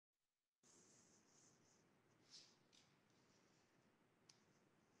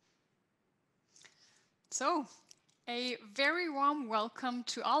So, a very warm welcome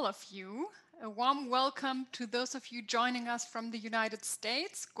to all of you. A warm welcome to those of you joining us from the United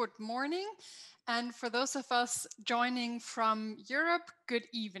States. Good morning. And for those of us joining from Europe, good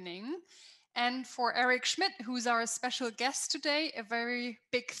evening. And for Eric Schmidt, who's our special guest today, a very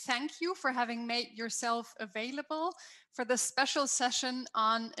big thank you for having made yourself available for this special session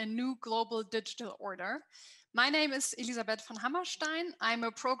on a new global digital order. My name is Elisabeth von Hammerstein. I'm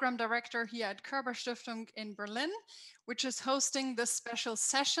a program director here at Körber-Stiftung in Berlin, which is hosting this special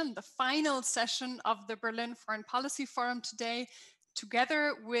session, the final session of the Berlin Foreign Policy Forum today,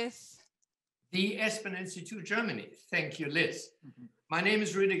 together with the Aspen Germany. Thank you, Liz. My name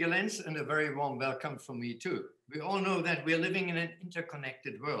is Rüdiger Lentz, and a very warm welcome from me too. We all know that we're living in an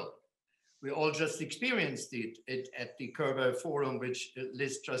interconnected world. We all just experienced it at the Körber Forum, which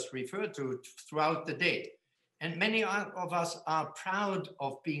Liz just referred to throughout the day. And many of us are proud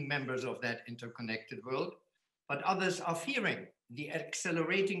of being members of that interconnected world, but others are fearing the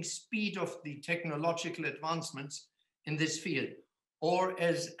accelerating speed of the technological advancements in this field. Or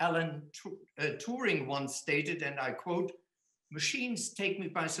as Alan Turing once stated, and I quote, "Machines take me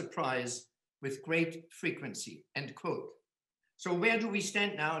by surprise with great frequency," end quote. So where do we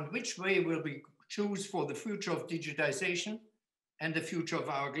stand now, and which way will we choose for the future of digitization and the future of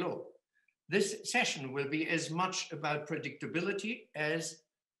our globe? This session will be as much about predictability as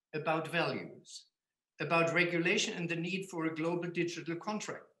about values, about regulation and the need for a global digital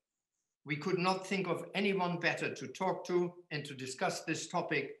contract. We could not think of anyone better to talk to and to discuss this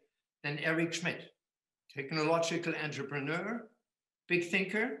topic than Eric Schmidt, technological entrepreneur, big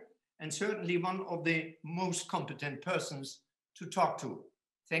thinker, and certainly one of the most competent persons to talk to.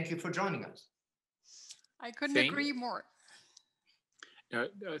 Thank you for joining us. I couldn't agree more.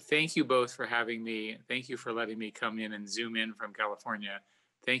 Thank you both for having me. Thank you for letting me come in and zoom in from California.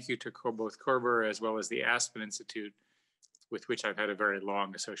 Thank you to both Körber as well as the Aspen Institute, with which I've had a very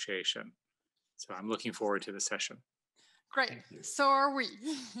long association. So I'm looking forward to the session. Great, so are we.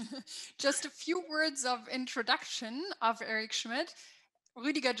 Just a few words of introduction of Eric Schmidt.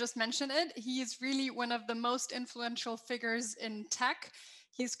 Rüdiger just mentioned it. He is really one of the most influential figures in tech.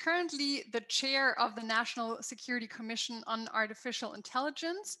 He's currently the chair of the National Security Commission on Artificial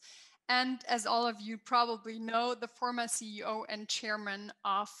Intelligence. And as all of you probably know, the former CEO and chairman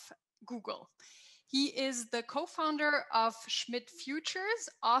of Google. He is the co-founder of Schmidt-Futures,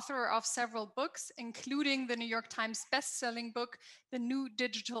 author of several books, including the New York Times best-selling book, The New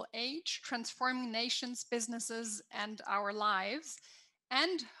Digital Age, Transforming Nations, Businesses, and Our Lives,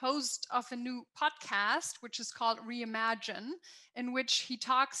 and host of a new podcast, which is called Reimagine, in which he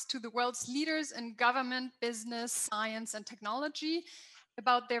talks to the world's leaders in government, business, science, and technology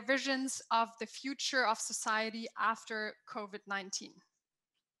about their visions of the future of society after COVID-19.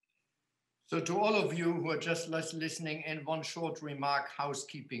 So to all of you who are just listening in, one short remark,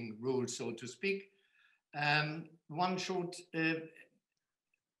 housekeeping rule, so to speak. One short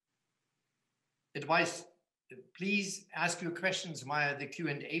advice, please ask your questions via the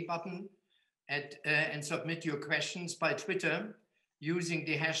Q&A button and submit your questions by Twitter using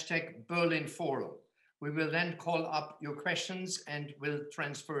the hashtag Berlin Forum. We will then call up your questions and will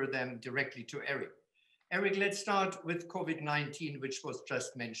transfer them directly to Eric. Eric, let's start with COVID-19, which was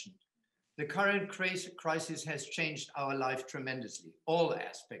just mentioned. The current crisis has changed our life tremendously, all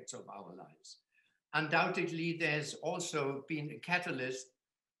aspects of our lives. Undoubtedly, there's also been a catalyst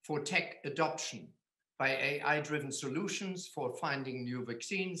for tech adoption by AI-driven solutions for finding new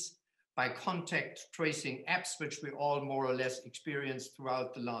vaccines, by contact tracing apps, which we all more or less experienced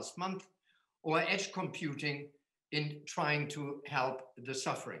throughout the last month, or edge computing in trying to help the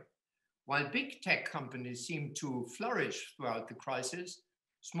suffering. While big tech companies seem to flourish throughout the crisis,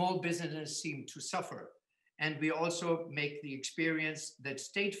 small businesses seem to suffer. And we also make the experience that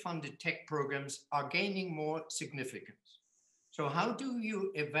state-funded tech programs are gaining more significance. So how do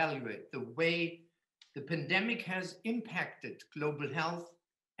you evaluate the way the pandemic has impacted global health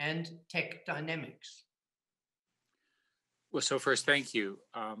and tech dynamics? Well, so first, thank you.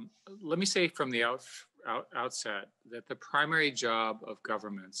 Let me say from the outset that the primary job of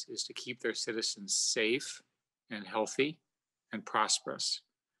governments is to keep their citizens safe and healthy and prosperous.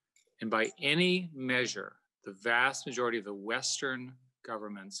 And by any measure, the vast majority of the Western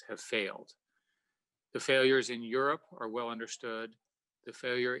governments have failed. The failures in Europe are well understood. The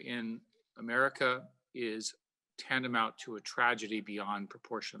failure in America is tantamount to a tragedy beyond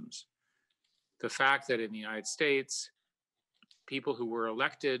proportions. The fact that in the United States, people who were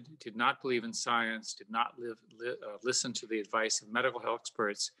elected did not believe in science, did not listen to the advice of medical health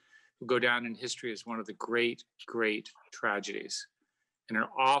experts, who go down in history as one of the great, great tragedies. and an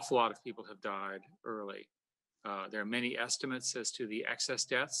awful lot of people have died early. There are many estimates as to the excess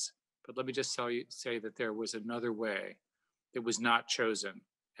deaths, but let me just say that there was another way that was not chosen,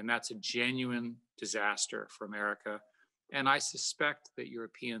 and that's a genuine disaster for America. And I suspect that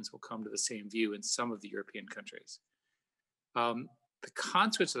Europeans will come to the same view in some of the European countries. The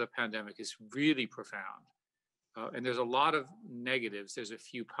consequence of the pandemic is really profound. And there's a lot of negatives. There's a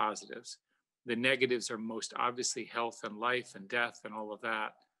few positives. The negatives are most obviously health and life and death and all of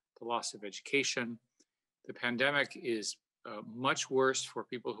that, the loss of education. The pandemic is much worse for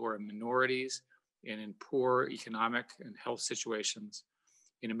people who are in minorities and in poor economic and health situations.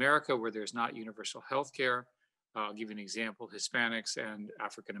 In America, where there's not universal health care, I'll give you an example, Hispanics and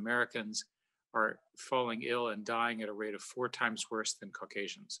African Americans are falling ill and dying at a rate of 4 times worse than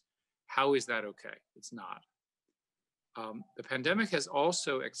Caucasians. How is that okay? It's not. The pandemic has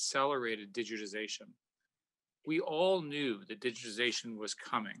also accelerated digitization. We all knew that digitization was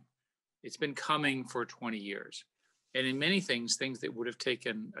coming. It's been coming for 20 years. And in many things that would have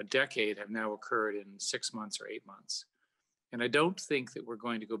taken a decade have now occurred in 6 months or 8 months. And I don't think that we're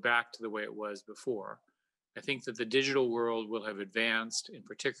going to go back to the way it was before. I think that the digital world will have advanced, in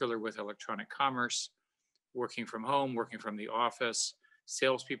particular with electronic commerce, working from home, working from the office.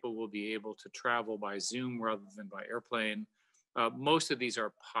 Salespeople will be able to travel by Zoom rather than by airplane. Most of these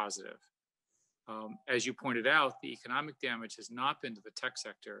are positive. As you pointed out, the economic damage has not been to the tech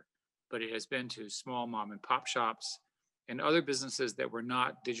sector, but it has been to small mom and pop shops and other businesses that were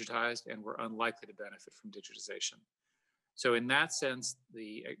not digitized and were unlikely to benefit from digitization. So in that sense,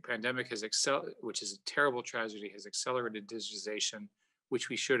 the pandemic has which is a terrible tragedy, has accelerated digitization, which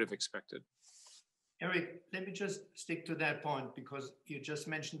we should have expected. Eric, let me just stick to that point because you just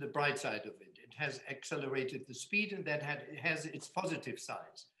mentioned the bright side of it. It has accelerated the speed and that it has its positive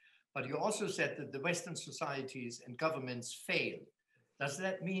sides. But you also said that the Western societies and governments failed. Does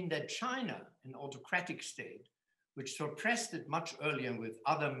that mean that China, an autocratic state, which suppressed it much earlier with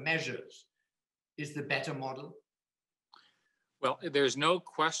other measures, is the better model? Well, there's no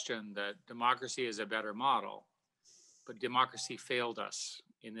question that democracy is a better model, but democracy failed us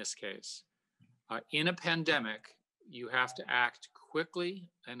in this case. In a pandemic, you have to act quickly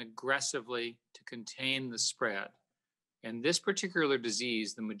and aggressively to contain the spread. And this particular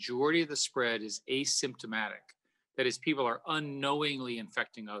disease, the majority of the spread is asymptomatic. That is, people are unknowingly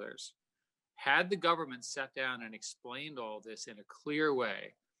infecting others. Had the government sat down and explained all this in a clear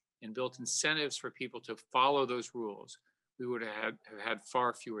way and built incentives for people to follow those rules, we would have had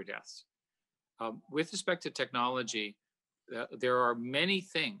far fewer deaths. With respect to technology, there are many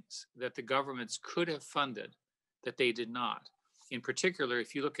things that the governments could have funded that they did not. In particular,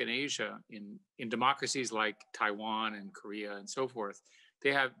 if you look at Asia, in democracies like Taiwan and Korea and so forth,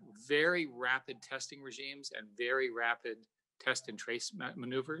 they have very rapid testing regimes and very rapid test and trace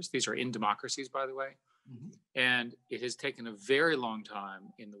maneuvers. These are in democracies, by the way. Mm-hmm. And it has taken a very long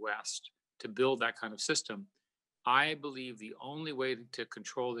time in the West to build that kind of system. I believe the only way to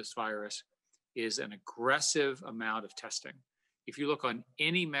control this virus is an aggressive amount of testing. If you look on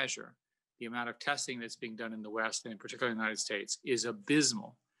any measure, the amount of testing that's being done in the West, and in particular in the United States, is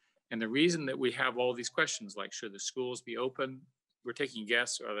abysmal. And the reason that we have all these questions, like should the schools be open? We're taking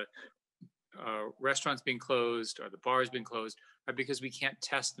guesses, are the restaurants being closed, are the bars being closed, are because we can't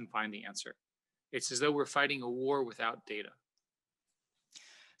test and find the answer. It's as though we're fighting a war without data.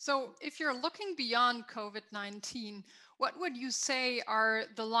 So if you're looking beyond COVID-19, what would you say are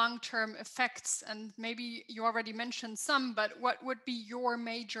the long-term effects? And maybe you already mentioned some, but what would be your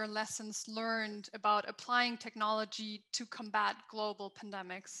major lessons learned about applying technology to combat global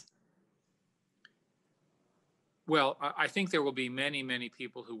pandemics? Well, I think there will be many, many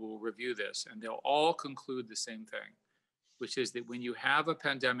people who will review this, and they'll all conclude the same thing, which is that when you have a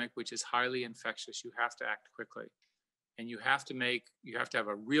pandemic which is highly infectious, you have to act quickly. And you have to have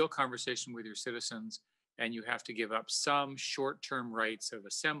a real conversation with your citizens, and you have to give up some short-term rights of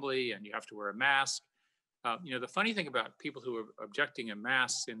assembly, and you have to wear a mask. The funny thing about people who are objecting to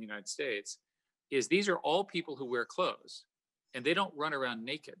masks in the United States is these are all people who wear clothes, and they don't run around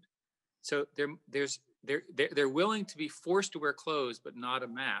naked. So they're willing to be forced to wear clothes, but not a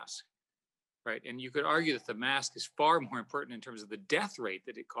mask, right? And you could argue that the mask is far more important in terms of the death rate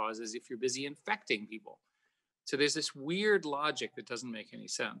that it causes if you're busy infecting people. So there's this weird logic that doesn't make any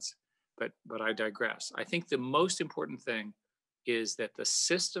sense, but I digress. I think the most important thing is that the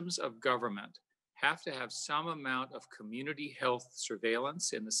systems of government have to have some amount of community health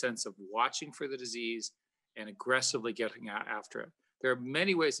surveillance in the sense of watching for the disease and aggressively getting after it. There are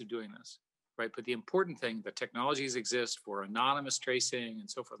many ways of doing this, right? But the important thing, the technologies exist for anonymous tracing and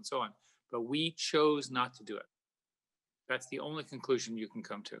so forth and so on, but we chose not to do it. That's the only conclusion you can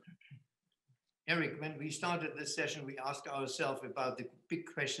come to. Eric, when we started this session, we asked ourselves about the big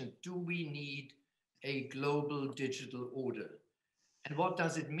question, do we need a global digital order? And what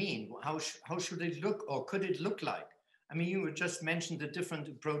does it mean? How should it look, or could it look like? I mean, you just mentioned the different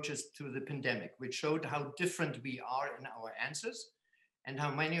approaches to the pandemic, which showed how different we are in our answers and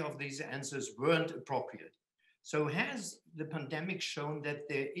how many of these answers weren't appropriate. So has the pandemic shown that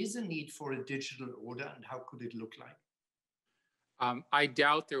there is a need for a digital order, and how could it look like? I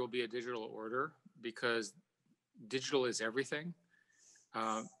doubt there will be a digital order because digital is everything.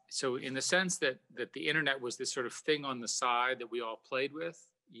 So in the sense that the internet was this sort of thing on the side that we all played with,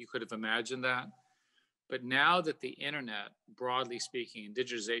 you could have imagined that. But now that the internet, broadly speaking, and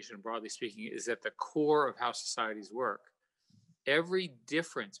digitization, broadly speaking, is at the core of how societies work, every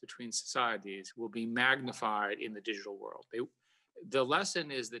difference between societies will be magnified in the digital world. The lesson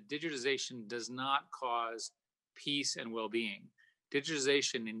is that digitization does not cause peace and well-being.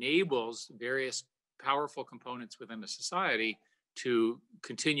 Digitization enables various powerful components within a society to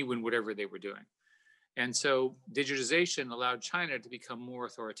continue in whatever they were doing. And so digitization allowed China to become more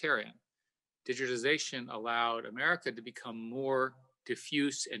authoritarian. Digitization allowed America to become more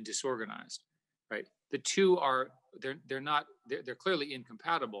diffuse and disorganized, right? The two are, they're clearly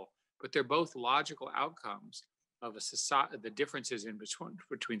incompatible, but they're both logical outcomes of a society, the differences in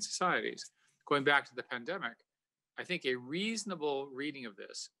between societies. Going back to the pandemic, I think a reasonable reading of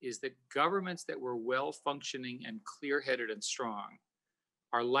this is that governments that were well-functioning and clear-headed and strong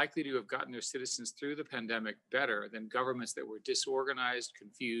are likely to have gotten their citizens through the pandemic better than governments that were disorganized,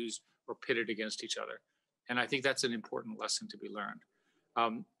 confused, or pitted against each other. And I think that's an important lesson to be learned.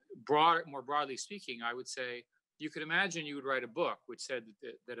 More broadly speaking, I would say you could imagine you would write a book which said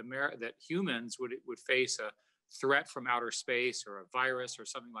that humans would face a threat from outer space or a virus or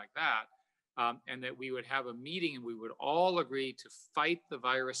something like that, and that we would have a meeting and we would all agree to fight the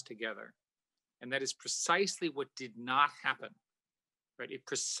virus together. And that is precisely what did not happen. Right? It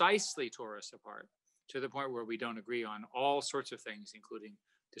precisely tore us apart to the point where we don't agree on all sorts of things, including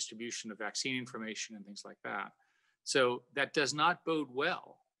distribution of vaccine information and things like that. So that does not bode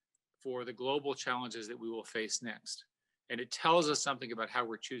well for the global challenges that we will face next. And it tells us something about how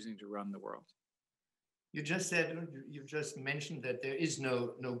we're choosing to run the world. You just mentioned that there is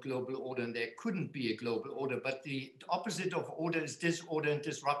no global order, and there couldn't be a global order, but the opposite of order is disorder and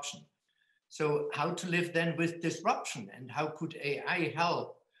disruption. So how to live then with disruption, and how could AI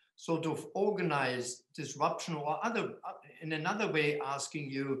help sort of organize disruption, or in another way asking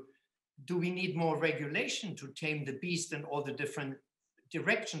you, do we need more regulation to tame the beast and all the different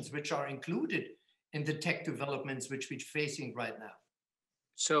directions which are included in the tech developments which we're facing right now?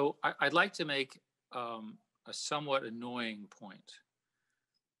 So I'd like to make a somewhat annoying point,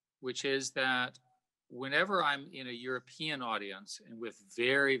 which is that whenever I'm in a European audience and with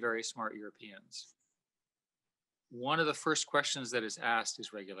very, very smart Europeans, one of the first questions that is asked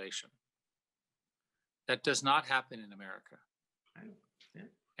is regulation. That does not happen in America. Yeah.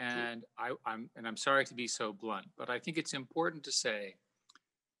 And I'm sorry to be so blunt, but I think it's important to say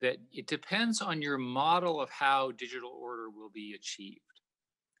that it depends on your model of how digital order will be achieved.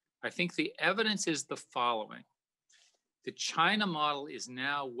 I think the evidence is the following. The China model is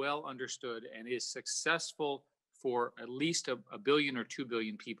now well understood and is successful for at least a billion or 2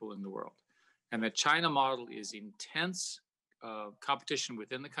 billion people in the world. And the China model is intense competition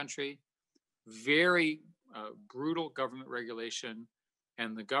within the country, very brutal government regulation,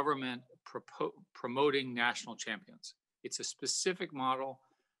 and the government promoting national champions. It's a specific model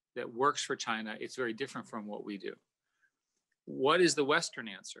that works for China. It's very different from what we do. What is the Western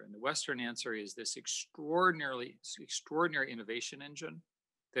answer? And the Western answer is this extraordinary innovation engine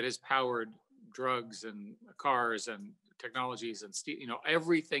that has powered drugs and cars and technologies and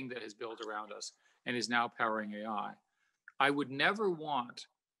everything that has built around us and is now powering AI. I would never want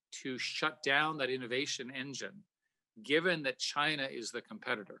to shut down that innovation engine, given that China is the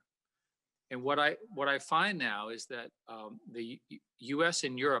competitor. And what I find now is that the US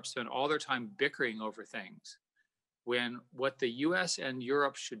and Europe spend all their time bickering over things, when what the US and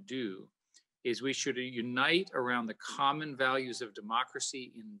Europe should do is we should unite around the common values of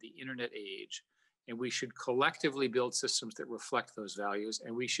democracy in the internet age, and we should collectively build systems that reflect those values,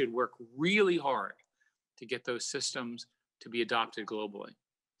 and we should work really hard to get those systems to be adopted globally,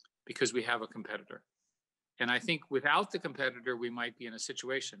 because we have a competitor. And I think without the competitor, we might be in a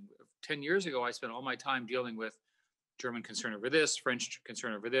situation. 10 years ago, I spent all my time dealing with German concern over this, French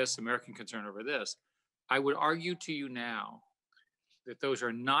concern over this, American concern over this. I would argue to you now that those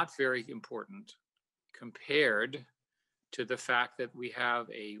are not very important compared to the fact that we have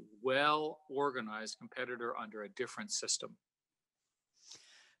a well-organized competitor under a different system.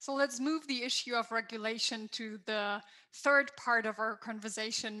 So let's move the issue of regulation to the third part of our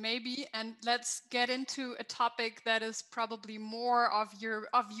conversation, maybe, and let's get into a topic that is probably more of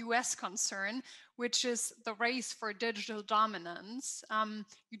US concern, which is the race for digital dominance.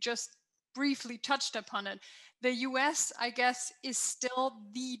 You just briefly touched upon it. The US, I guess, is still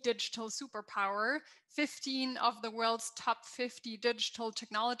the digital superpower. 15 of the world's top 50 digital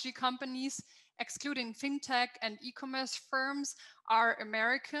technology companies, excluding fintech and e-commerce firms, are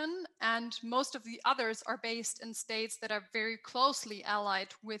American, and most of the others are based in states that are very closely allied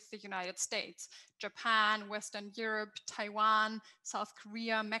with the United States: Japan, Western Europe, Taiwan, South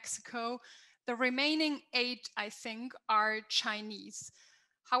Korea, Mexico. The remaining 8, I think, are Chinese.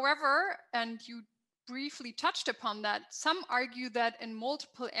 However, and you briefly touched upon that, some argue that in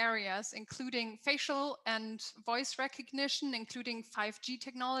multiple areas, including facial and voice recognition, including 5G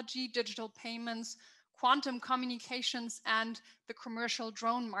technology, digital payments, quantum communications, and the commercial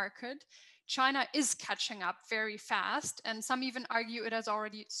drone market, China is catching up very fast, and some even argue it has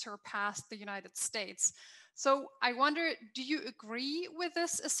already surpassed the United States. So I wonder, do you agree with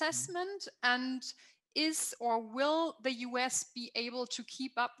this assessment? And is or will the US be able to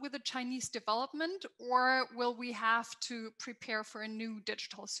keep up with the Chinese development, or will we have to prepare for a new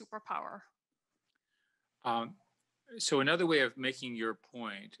digital superpower? So another way of making your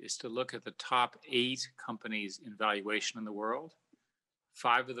point is to look at the top 8 companies in valuation in the world.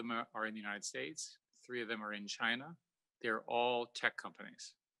 5 of them are in the United States. 3 of them are in China. They're all tech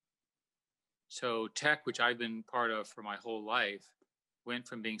companies. So tech, which I've been part of for my whole life, went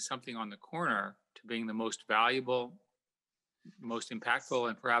from being something on the corner to being the most valuable, most impactful,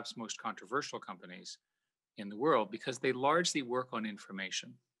 and perhaps most controversial companies in the world because they largely work on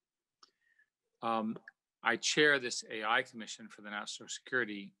information. I chair this AI commission for the national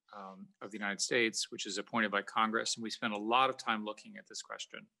security of the United States, which is appointed by Congress, and we spend a lot of time looking at this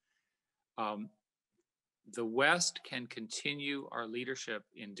question. The West can continue our leadership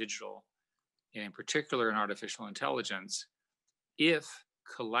in digital, and in particular in artificial intelligence, if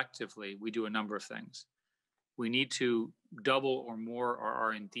collectively we do a number of things. We need to double or more our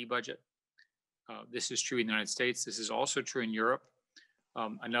R&D budget. This is true in the United States. This is also true in Europe.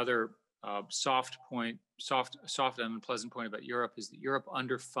 Another soft and unpleasant point about Europe is that Europe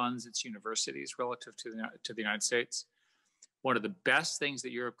underfunds its universities relative to the United States. One of the best things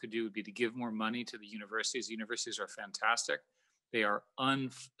that Europe could do would be to give more money to the universities. The universities are fantastic. They are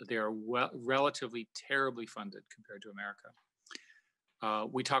relatively terribly funded compared to America.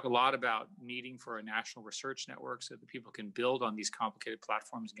 We talk a lot about needing for a national research network so that people can build on these complicated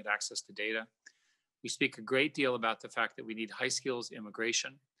platforms and get access to data. We speak a great deal about the fact that we need high skills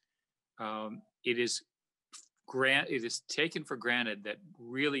immigration. It is taken for granted that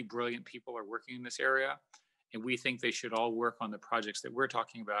really brilliant people are working in this area, and we think they should all work on the projects that we're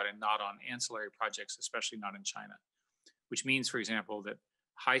talking about and not on ancillary projects, especially not in China, which means, for example, that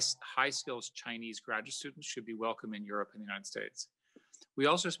high skills Chinese graduate students should be welcome in Europe and the United States. We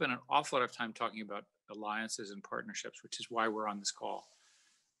also spend an awful lot of time talking about alliances and partnerships, which is why we're on this call.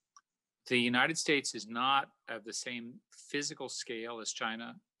 The United States is not at the same physical scale as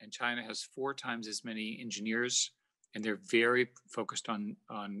China, and China has 4 times as many engineers, and they're very focused on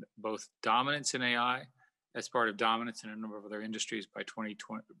both dominance in AI as part of dominance in a number of other industries by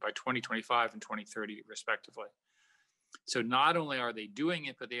 2025 and 2030, respectively. So not only are they doing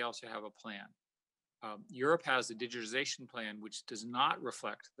it, but they also have a plan. Europe has a digitization plan, which does not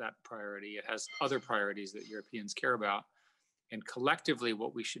reflect that priority. It has other priorities that Europeans care about. And collectively,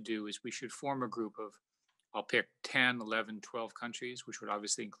 what we should do is we should form a group of, I'll pick 10, 11, 12 countries, which would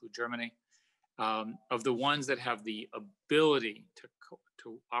obviously include Germany, of the ones that have the ability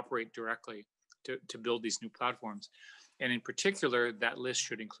to operate directly to build these new platforms. And in particular, that list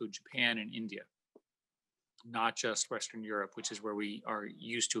should include Japan and India, not just Western Europe, which is where we are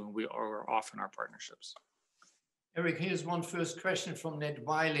used to and we are often our partnerships. Eric, here's one first question from Ned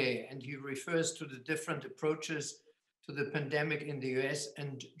Wiley, and he refers to the different approaches to the pandemic in the US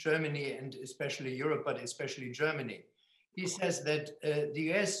and Germany, and especially Europe, but especially Germany. He says that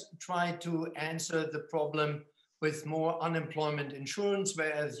the US tried to answer the problem with more unemployment insurance,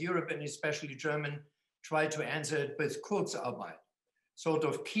 whereas Europe and especially Germany tried to answer it with Kurzarbeit, sort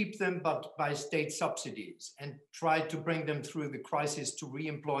of keep them, but by state subsidies, and try to bring them through the crisis to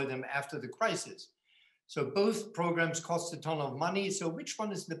re-employ them after the crisis. So both programs cost a ton of money. So which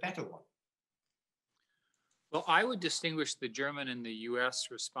one is the better one? Well, I would distinguish the German and the US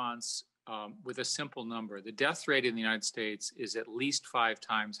response with a simple number. The death rate in the United States is at least 5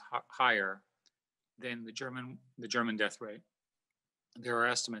 times higher than the German death rate. There are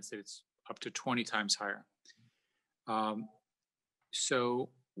estimates that it's up to 20 times higher. So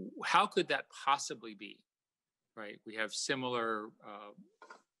how could that possibly be, right? We have similar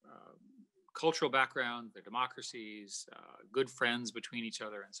cultural background, they're democracies, good friends between each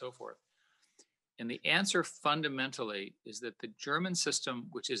other, and so forth. And the answer fundamentally is that the German system,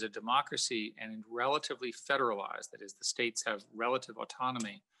 which is a democracy and relatively federalized, that is, the states have relative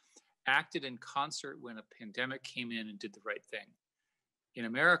autonomy, acted in concert when a pandemic came in and did the right thing. In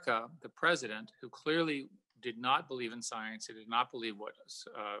America, the president, who clearly did not believe in science, he did not believe what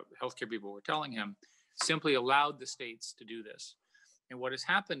healthcare people were telling him, simply allowed the states to do this. And what has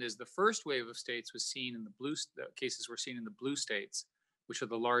happened is the first wave of states was seen in the blue, the cases were seen in the blue states, which are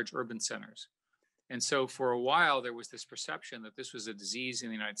the large urban centers. And so for a while, there was this perception that this was a disease in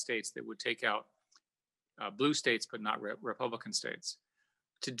the United States that would take out blue states, but not Republican states.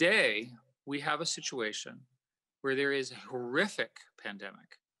 Today, we have a situation where there is a horrific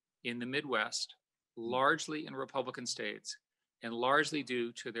pandemic in the Midwest, largely in Republican states, and largely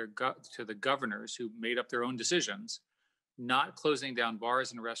due to the governors who made up their own decisions, not closing down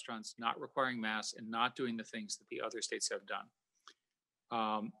bars and restaurants, not requiring masks, and not doing the things that the other states have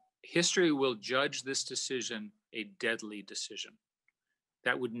done. History will judge this decision a deadly decision.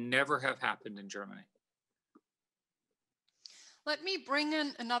 That would never have happened in Germany. Let me bring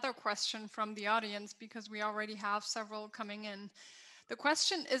in another question from the audience because we already have several coming in. The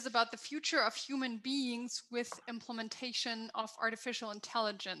question is about the future of human beings with implementation of artificial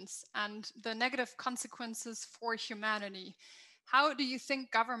intelligence and the negative consequences for humanity. How do you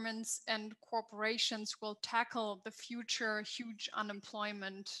think governments and corporations will tackle the future huge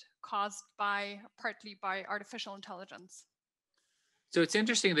unemployment caused partly by artificial intelligence? So it's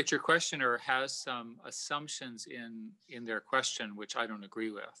interesting that your questioner has some assumptions in their question, which I don't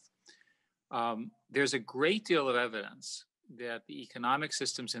agree with. There's a great deal of evidence that the economic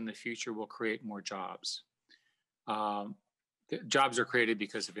systems in the future will create more jobs. Jobs are created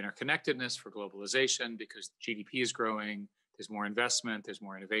because of interconnectedness, for globalization, because GDP is growing, there's more investment, there's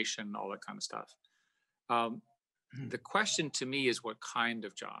more innovation, all that kind of stuff. The question to me is what kind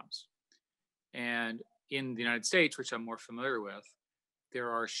of jobs? And in the United States, which I'm more familiar with, there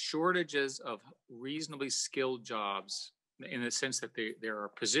are shortages of reasonably skilled jobs in the sense that there are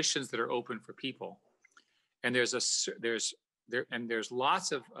positions that are open for people. And there's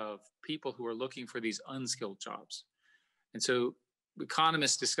lots of people who are looking for these unskilled jobs. And so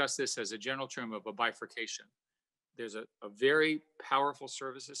economists discuss this as a general term of a bifurcation. There's a very powerful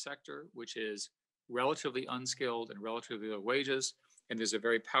services sector, which is relatively unskilled and relatively low wages. And there's a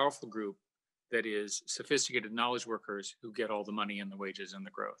very powerful group that is sophisticated knowledge workers who get all the money and the wages and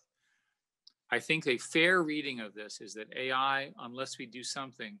the growth. I think a fair reading of this is that AI, unless we do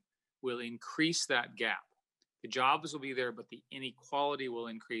something, will increase that gap. The jobs will be there, but the inequality will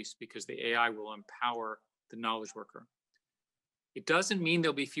increase because the AI will empower the knowledge worker. It doesn't mean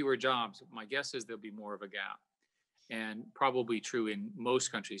there'll be fewer jobs. My guess is there'll be more of a gap, and probably true in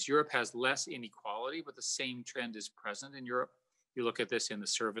most countries. Europe has less inequality, but the same trend is present in Europe. You look at this in the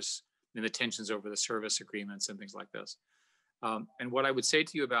service, in the tensions over the service agreements and things like this. And what I would say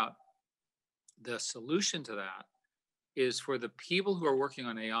to you about the solution to that is for the people who are working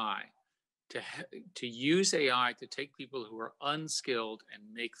on AI to use AI to take people who are unskilled and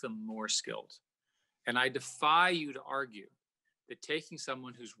make them more skilled. And I defy you to argue that taking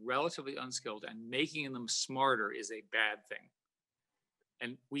someone who's relatively unskilled and making them smarter is a bad thing.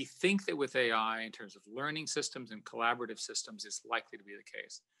 And we think that with AI, in terms of learning systems and collaborative systems, it's likely to be the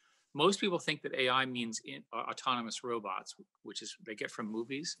case. Most people think that AI means autonomous robots, which is they get from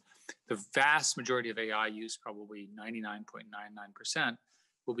movies. The vast majority of AI use, probably 99.99%,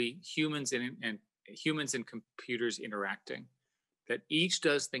 will be humans and computers interacting. That each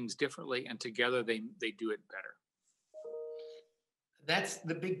does things differently, and together they do it better. That's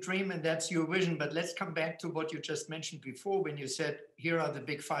the big dream, and that's your vision. But let's come back to what you just mentioned before, when you said here are the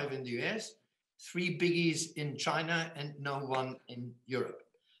big five in the US, 3 biggies in China, and no one in Europe.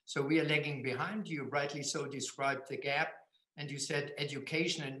 So we are lagging behind. You rightly so described the gap, and you said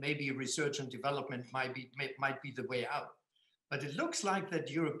education and maybe research and development might be the way out. But it looks like that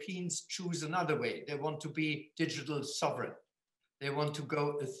Europeans choose another way. They want to be digital sovereign. They want to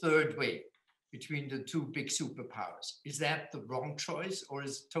go a third way between the two big superpowers. Is that the wrong choice, or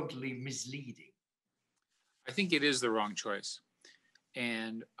is it totally misleading? I think it is the wrong choice.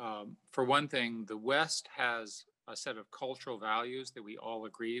 And for one thing, the West has a set of cultural values that we all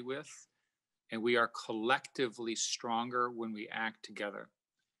agree with, and we are collectively stronger when we act together.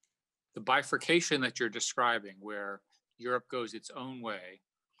 The bifurcation that you're describing, where Europe goes its own way,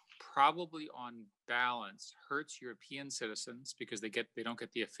 probably on balance hurts European citizens because they don't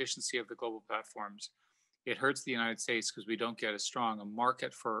get the efficiency of the global platforms. It hurts the United States because we don't get as strong a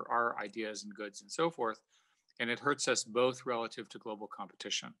market for our ideas and goods and so forth. And it hurts us both relative to global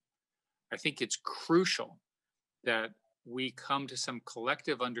competition. I think it's crucial that we come to some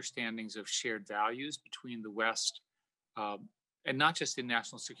collective understandings of shared values between the West, and not just in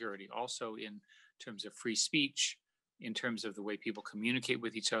national security, also in terms of free speech, in terms of the way people communicate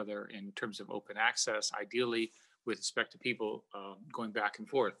with each other, in terms of open access, ideally with respect to people going back and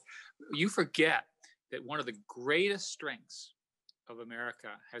forth. You forget that one of the greatest strengths of America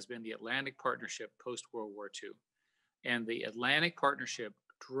has been the Atlantic Partnership post-World War II. And the Atlantic Partnership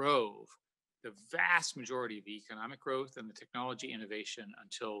drove the vast majority of the economic growth and the technology innovation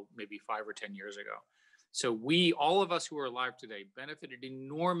until maybe 5 or 10 years ago. So all of us who are alive today, benefited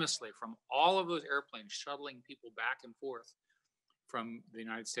enormously from all of those airplanes shuttling people back and forth from the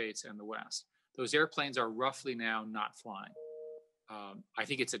United States and the West. Those airplanes are roughly now not flying. I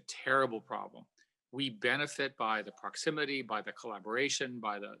think it's a terrible problem. We benefit by the proximity, by the collaboration,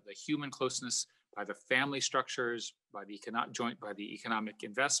 by the human closeness, by the family structures, by the economic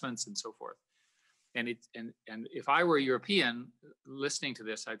investments, and so forth. And if I were a European listening to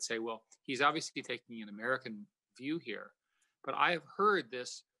this, I'd say, well, he's obviously taking an American view here. But I have heard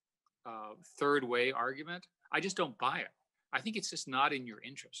this third way argument. I just don't buy it. I think it's just not in your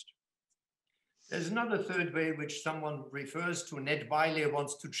interest. There's another third way which someone refers to. Ned Wiley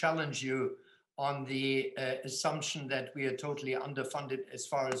wants to challenge you on the assumption that we are totally underfunded as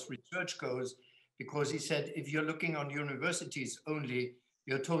far as research goes, because he said, if you're looking on universities only,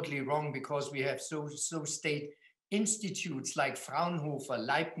 you're totally wrong, because we have so state institutes like Fraunhofer,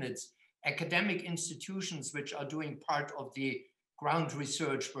 Leibniz, academic institutions which are doing part of the ground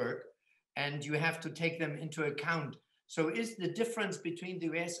research work, and you have to take them into account. So is the difference between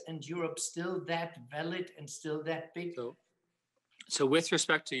the US and Europe still that valid and still that big? So with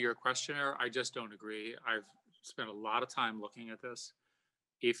respect to your questioner, I just don't agree. I've spent a lot of time looking at this.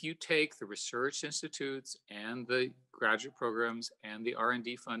 If you take the research institutes and the graduate programs and the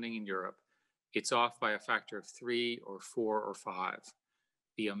R&D funding in Europe, it's off by a factor of 3 or 4 or 5.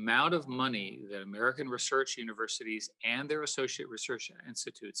 The amount of money that American research universities and their associate research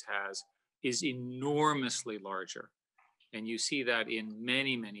institutes is enormously larger. And you see that in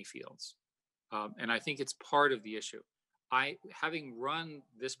many, many fields. And I think it's part of the issue. Having run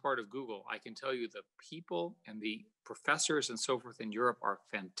this part of Google, I can tell you the people and the professors and so forth in Europe are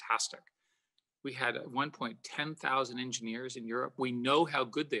fantastic. We had at one point 10,000 engineers in Europe. We know how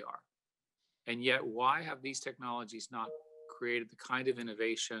good they are. And yet, why have these technologies not created the kind of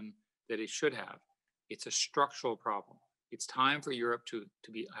innovation that it should have? It's a structural problem. It's time for Europe to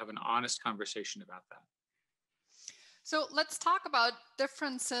have an honest conversation about that. So let's talk about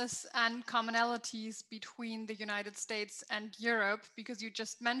differences and commonalities between the United States and Europe, because you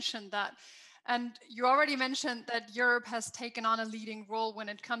just mentioned that. And you already mentioned that Europe has taken on a leading role when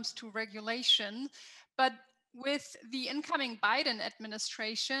it comes to regulation. But with the incoming Biden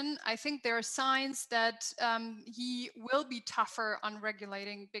administration, I think there are signs that he will be tougher on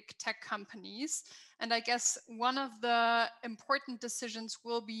regulating big tech companies. And I guess one of the important decisions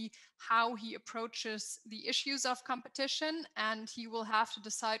will be how he approaches the issues of competition. And he will have to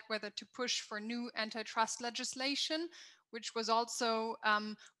decide whether to push for new antitrust legislation, which was also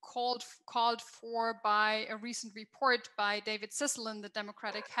called for by a recent report by David Sisselin, the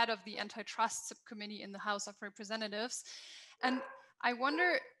Democratic head of the antitrust subcommittee in the House of Representatives. And I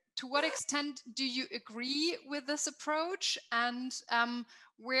wonder, to what extent do you agree with this approach? And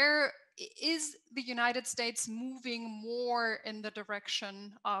where is the United States moving more in the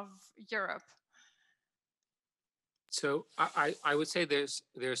direction of Europe? So I would say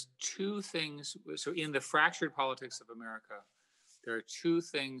there's 2 things. So in the fractured politics of America, there are 2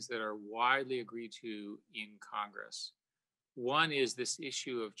 things that are widely agreed to in Congress. One is this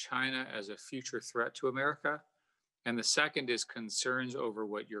issue of China as a future threat to America. And the second is concerns over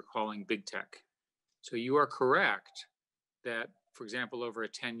what you're calling big tech. So you are correct that, for example, over a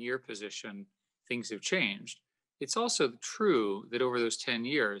 10-year position, things have changed. It's also true that over those 10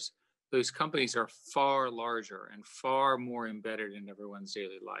 years, those companies are far larger and far more embedded in everyone's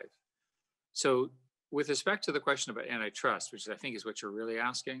daily life. So with respect to the question about antitrust, which I think is what you're really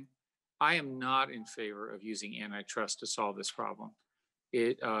asking, I am not in favor of using antitrust to solve this problem.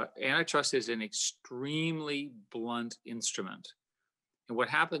 Antitrust is an extremely blunt instrument. And what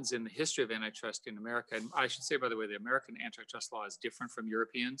happens in the history of antitrust in America, and I should say, by the way, the American antitrust law is different from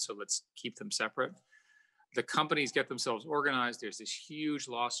European, so let's keep them separate. The companies get themselves organized. There's this huge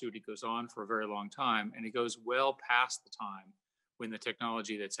lawsuit. It goes on for a very long time, and it goes well past the time when the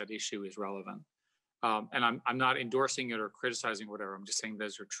technology that's at issue is relevant. And I'm not endorsing it or criticizing whatever. I'm just saying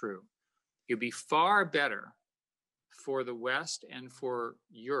those are true. It'd be far better for the West and for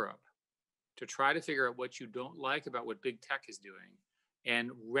Europe to try to figure out what you don't like about what big tech is doing and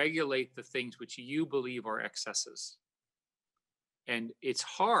regulate the things which you believe are excesses. And it's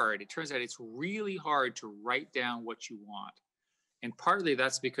hard. It turns out it's really hard to write down what you want. And partly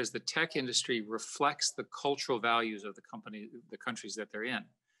that's because the tech industry reflects the cultural values of the countries that they're in.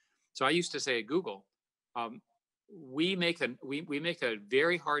 So I used to say at Google, we make a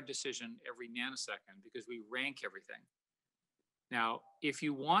very hard decision every nanosecond because we rank everything. Now, if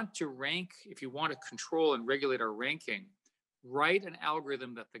you want to control and regulate our ranking, write an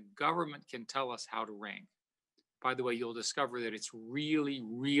algorithm that the government can tell us how to rank. By the way, you'll discover that it's really,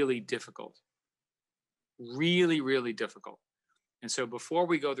 really difficult. Really, really difficult. And so before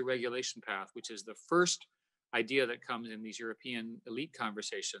we go the regulation path, which is the first idea that comes in these European elite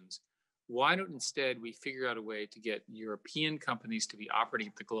conversations, why don't instead we figure out a way to get European companies to be operating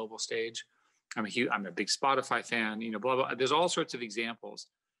at the global stage? I'm a big Spotify fan, blah, blah. There's all sorts of examples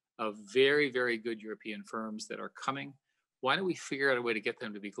of very, very good European firms that are coming. Why don't we figure out a way to get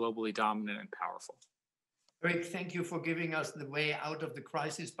them to be globally dominant and powerful? Eric, thank you for giving us the way out of the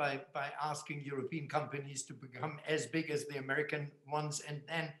crisis by asking European companies to become as big as the American ones and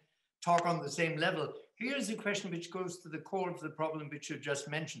then talk on the same level. Here's a question which goes to the core of the problem which you just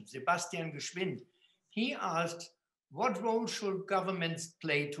mentioned. Sebastian Geschwind, he asked, what role should governments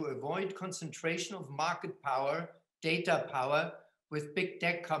play to avoid concentration of market power, data power with big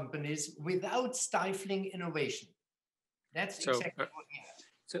tech companies without stifling innovation? That's exactly what he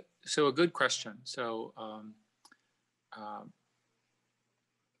asked. So a good question. So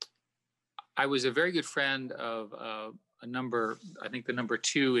I was a very good friend of the number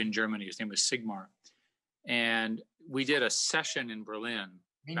 2 in Germany. His name was Sigmar. And we did a session in Berlin.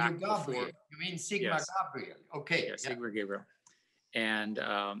 You mean Gabriel? You mean Sigmar yes. Gabriel? Okay. Yeah, Sigmar Gabriel. And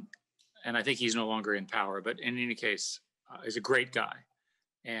I think he's no longer in power, but in any case, he's a great guy.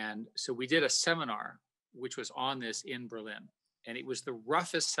 And so we did a seminar, which was on this in Berlin. And it was the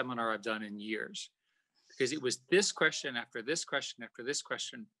roughest seminar I've done in years because it was this question after this question after this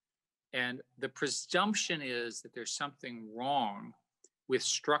question. And the presumption is that there's something wrong with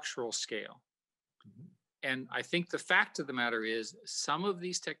structural scale. Mm-hmm. And I think the fact of the matter is some of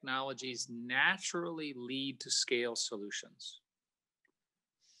these technologies naturally lead to scale solutions.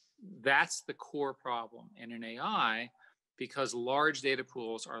 That's the core problem. And in AI, because large data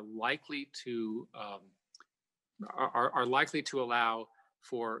pools are likely to allow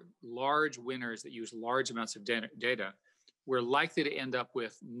for large winners that use large amounts of data, we're likely to end up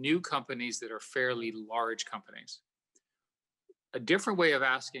with new companies that are fairly large companies. A different way of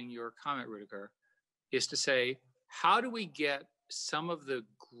asking your comment, Rüdiger, is to say, how do we get some of the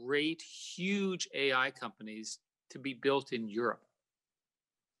great, huge AI companies to be built in Europe?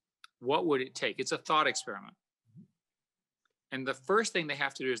 What would it take? It's a thought experiment. And the first thing they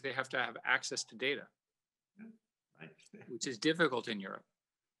have to do is they have to have access to data, which is difficult in Europe.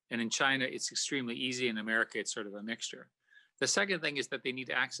 And in China, it's extremely easy. In America, it's sort of a mixture. The second thing is that they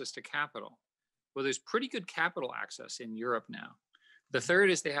need access to capital. Well, there's pretty good capital access in Europe now. The third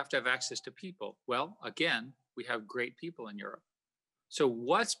is they have to have access to people. Well, again, we have great people in Europe. So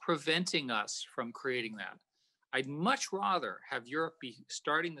what's preventing us from creating that? I'd much rather have Europe be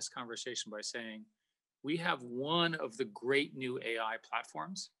starting this conversation by saying, we have one of the great new AI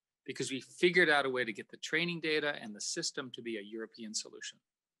platforms because we figured out a way to get the training data and the system to be a European solution.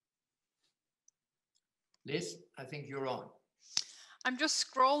 Liz, I think you're on. I'm just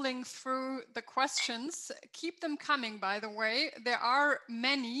scrolling through the questions. Keep them coming, by the way. There are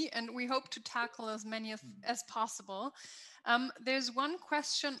many, and we hope to tackle as many as possible. There's one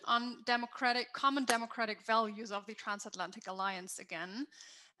question on common democratic values of the Transatlantic Alliance again.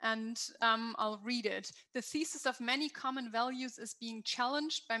 And I'll read it. The thesis of many common values is being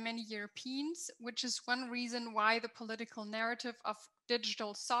challenged by many Europeans, which is one reason why the political narrative of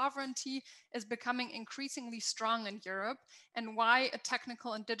digital sovereignty is becoming increasingly strong in Europe, and why a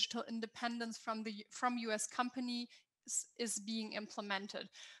technical and digital independence from US companies is being implemented.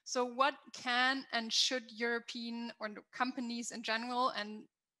 So what can and should European or companies in general and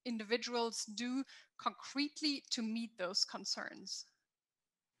individuals do concretely to meet those concerns?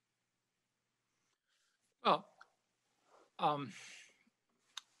 Well,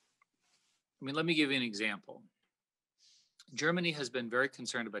 let me give you an example. Germany has been very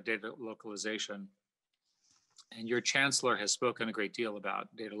concerned about data localization, and your chancellor has spoken a great deal about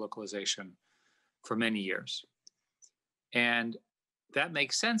data localization for many years. And that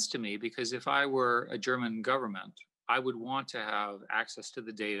makes sense to me because if I were a German government, I would want to have access to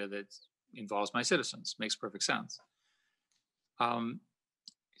the data that involves my citizens. Makes perfect sense.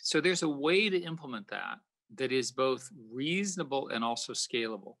 So there's a way to implement that is both reasonable and also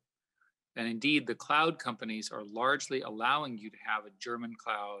scalable. And indeed, the cloud companies are largely allowing you to have a German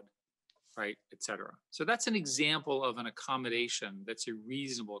cloud, right, et cetera. So that's an example of an accommodation that's a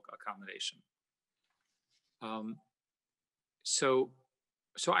reasonable accommodation.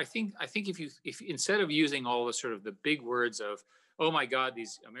 So I think if instead of using all the sort of the big words of, oh my God,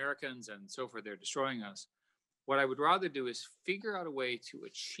 these Americans and so forth, they're destroying us, what I would rather do is figure out a way to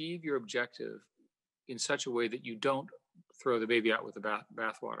achieve your objective in such a way that you don't throw the baby out with the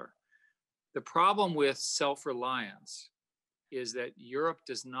bathwater. The problem with self-reliance is that Europe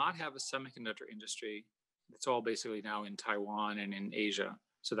does not have a semiconductor industry. It's all basically now in Taiwan and in Asia.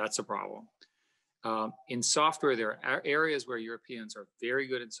 So that's a problem. In software, there are areas where Europeans are very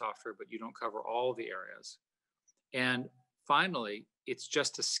good in software, but you don't cover all the areas. And finally, it's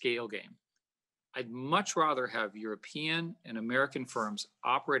just a scale game. I'd much rather have European and American firms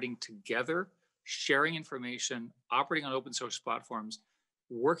operating together, sharing information, operating on open source platforms,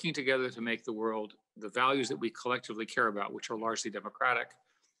 working together to make the world the values that we collectively care about, which are largely democratic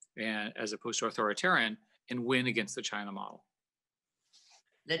and as opposed to authoritarian, and win against the China model.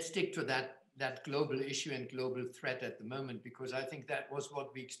 Let's stick to that global issue and global threat at the moment, because I think that was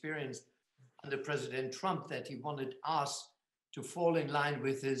what we experienced under President Trump, that he wanted us to fall in line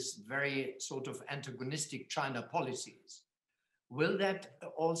with his very sort of antagonistic China policies. Will that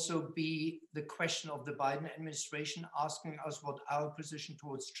also be the question of the Biden administration, asking us what our position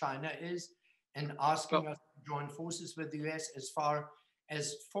towards China is and asking us to join forces with the US as far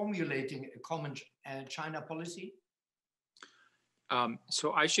as formulating a common China policy?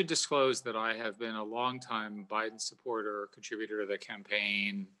 So I should disclose that I have been a longtime Biden supporter, contributor to the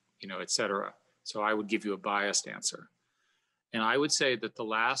campaign, et cetera. So I would give you a biased answer. And I would say that the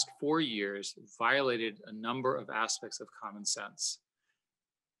last 4 years violated a number of aspects of common sense.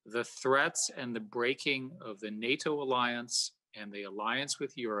 The threats and the breaking of the NATO alliance and the alliance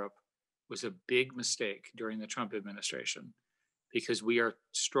with Europe was a big mistake during the Trump administration, because we are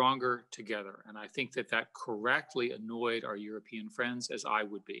stronger together. And I think that correctly annoyed our European friends, as I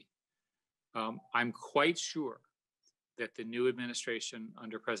would be. I'm quite sure that the new administration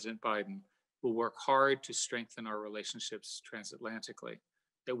under President Biden will work hard to strengthen our relationships transatlantically,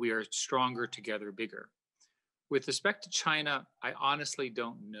 that we are stronger together, bigger. With respect to China, I honestly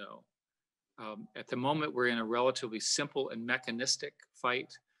don't know. At the moment, we're in a relatively simple and mechanistic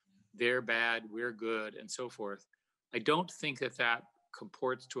fight. They're bad, we're good, and so forth. I don't think that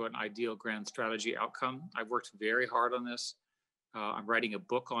comports to an ideal grand strategy outcome. I've worked very hard on this. I'm writing a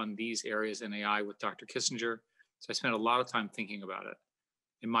book on these areas in AI with Dr. Kissinger. So I spent a lot of time thinking about it.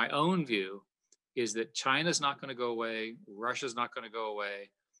 In my own view is that China's not going to go away, Russia's not going to go away,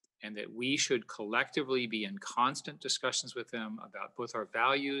 and that we should collectively be in constant discussions with them about both our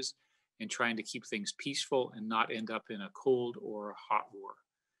values and trying to keep things peaceful and not end up in a cold or a hot war.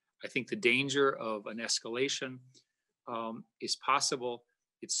 I think the danger of an escalation is possible.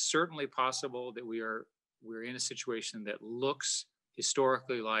 It's certainly possible that we're in a situation that looks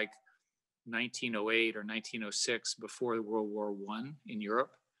historically like 1908 or 1906 before World War I in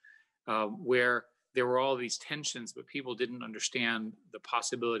Europe, where there were all these tensions, but people didn't understand the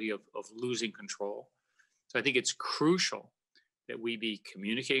possibility of losing control. So I think it's crucial that we be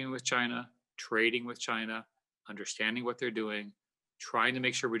communicating with China, trading with China, understanding what they're doing, trying to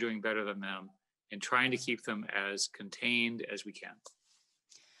make sure we're doing better than them, and trying to keep them as contained as we can.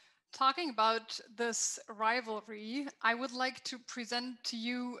 Talking about this rivalry, I would like to present to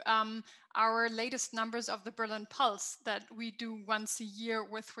you our latest numbers of the Berlin Pulse that we do once a year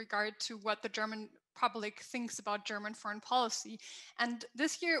with regard to what the German public thinks about German foreign policy. And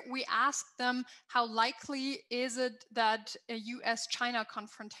this year we asked them, how likely is it that a US-China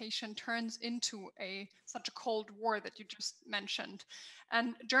confrontation turns into such a Cold War that you just mentioned?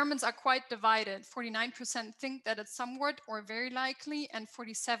 And Germans are quite divided. 49% think that it's somewhat or very likely, and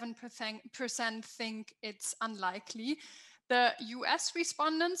 47% think it's unlikely. The US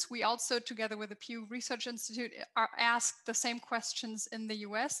respondents, we also, together with the Pew Research Institute, are asked the same questions in the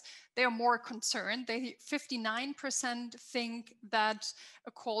US. They are more concerned. 59% think that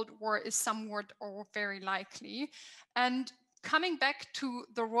a Cold War is somewhat or very likely. And coming back to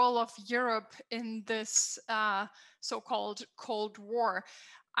the role of Europe in this so-called Cold War,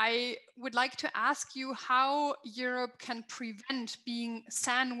 I would like to ask you how Europe can prevent being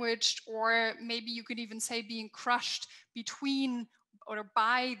sandwiched, or maybe you could even say being crushed between or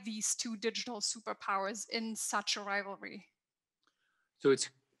by these two digital superpowers in such a rivalry. So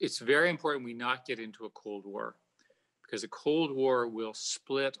it's very important we not get into a Cold War. because a Cold War will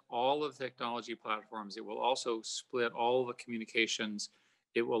split all of the technology platforms. It will also split all the communications.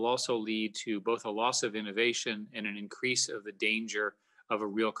 It will also lead to both a loss of innovation and an increase of the danger of a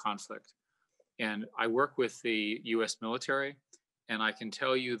real conflict. And I work with the US military, and I can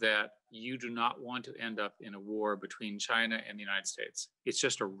tell you that you do not want to end up in a war between China and the United States. It's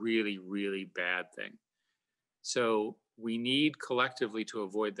just a really, really bad thing. So we need collectively to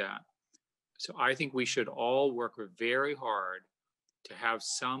avoid that. So I think we should all work very hard to have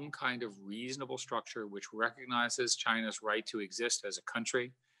some kind of reasonable structure which recognizes China's right to exist as a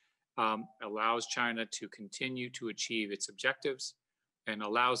country, allows China to continue to achieve its objectives, and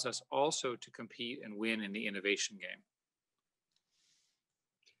allows us also to compete and win in the innovation game.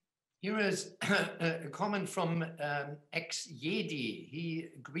 Here is a comment from ex-Yedi. He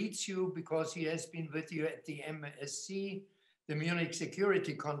greets you because he has been with you at the MSC, the Munich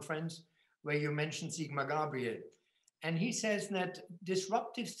Security Conference, where you mentioned Sigmar Gabriel. And he says that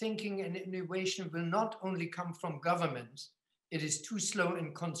disruptive thinking and innovation will not only come from governments, it is too slow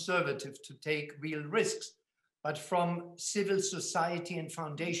and conservative to take real risks, but from civil society and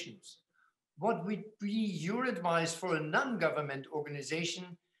foundations. What would be your advice for a non-government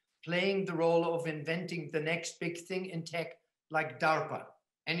organization playing the role of inventing the next big thing in tech, like DARPA?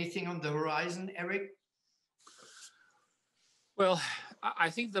 Anything on the horizon, Eric? Well, I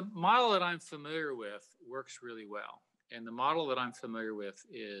think the model that I'm familiar with works really well. And the model that I'm familiar with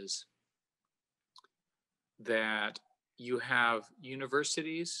is that you have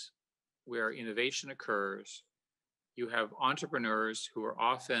universities where innovation occurs. You have entrepreneurs who are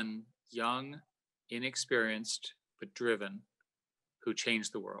often young, inexperienced, but driven, who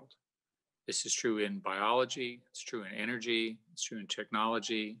change the world. This is true in biology, it's true in energy, it's true in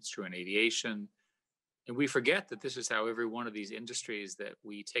technology, it's true in aviation. And we forget that this is how every one of these industries that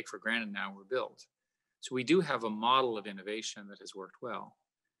we take for granted now were built. So we do have a model of innovation that has worked well.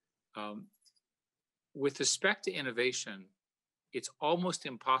 With respect to innovation, it's almost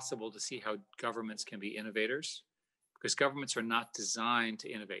impossible to see how governments can be innovators, because governments are not designed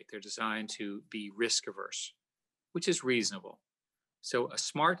to innovate. They're designed to be risk averse, which is reasonable. So a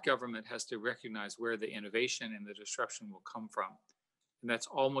smart government has to recognize where the innovation and the disruption will come from. And that's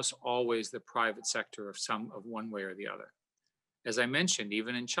almost always the private sector of one way or the other. As I mentioned,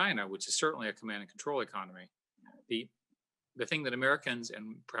 even in China, which is certainly a command and control economy, the thing that Americans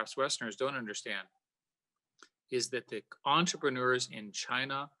and perhaps Westerners don't understand is that the entrepreneurs in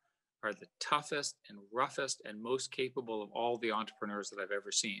China are the toughest and roughest and most capable of all the entrepreneurs that I've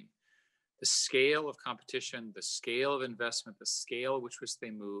ever seen. The scale of competition, the scale of investment, the scale at which they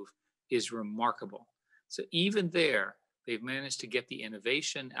move is remarkable. So even there, they've managed to get the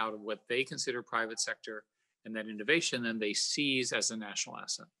innovation out of what they consider private sector, and that innovation then they seize as a national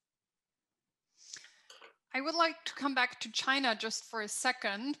asset. I would like to come back to China just for a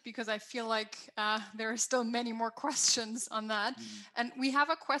second, because I feel like there are still many more questions on that. And we have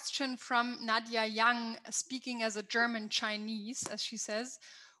a question from Nadia Yang, speaking as a German Chinese, as she says.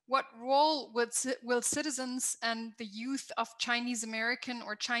 What role will citizens and the youth of Chinese American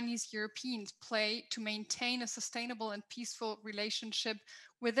or Chinese Europeans play to maintain a sustainable and peaceful relationship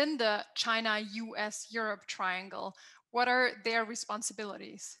within the China-US-Europe triangle? What are their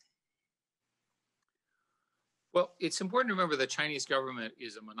responsibilities? Well, it's important to remember the Chinese government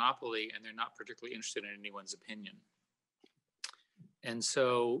is a monopoly and they're not particularly interested in anyone's opinion. And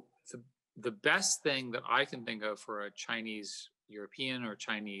so the best thing that I can think of for a Chinese European or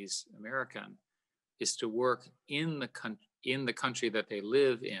Chinese American is to work in the country that they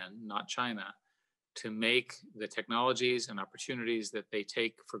live in, not China, to make the technologies and opportunities that they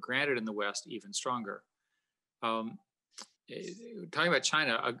take for granted in the West even stronger. Talking about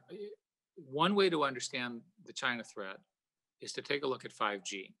China, one way to understand the China threat is to take a look at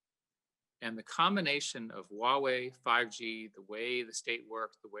 5G. And the combination of Huawei, 5G, the way the state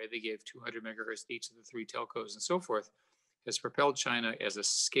worked, the way they gave 200 megahertz each of the three telcos and so forth, has propelled China as a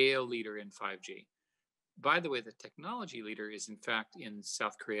scale leader in 5G. By the way, the technology leader is in fact in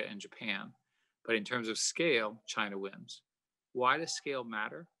South Korea and Japan. But in terms of scale, China wins. Why does scale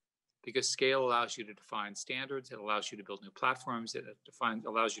matter? Because scale allows you to define standards, it allows you to build new platforms, it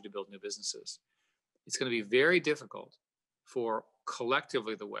allows you to build new businesses. It's going to be very difficult for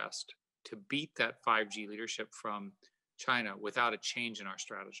collectively the West to beat that 5G leadership from China without a change in our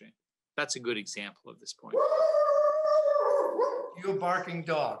strategy. That's a good example of this point. Your barking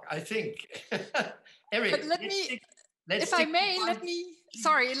dog, I think. Eric, If I may, let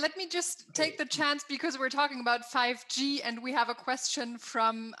me just take the chance, because we're talking about 5G and we have a question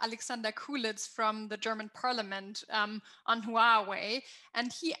from Alexander Kulitz from the German Parliament on Huawei.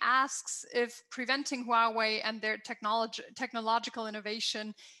 And he asks if preventing Huawei and their technological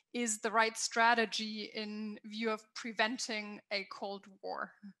innovation is the right strategy in view of preventing a Cold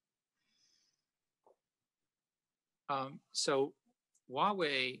War. So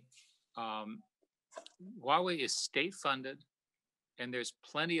Huawei is state-funded, and there's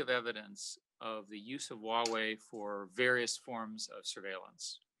plenty of evidence of the use of Huawei for various forms of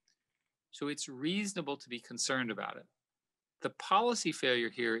surveillance. So it's reasonable to be concerned about it. The policy failure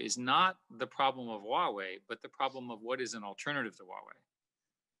here is not the problem of Huawei, but the problem of what is an alternative to Huawei.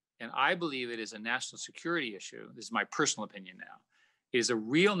 And I believe it is a national security issue. This is my personal opinion now. It is a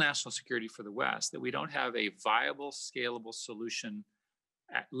real national security for the West that we don't have a viable, scalable solution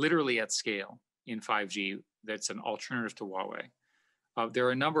literally at scale in 5G that's an alternative to Huawei. There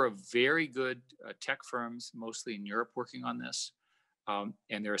are a number of very good tech firms, mostly in Europe, working on this,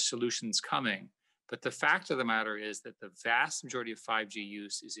 and there are solutions coming. But the fact of the matter is that the vast majority of 5G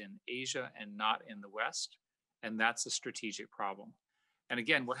use is in Asia and not in the West, and that's a strategic problem. And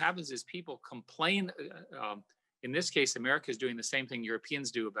again, what happens is people complain. In this case, America is doing the same thing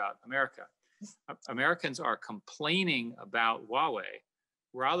Europeans do about America. Americans are complaining about Huawei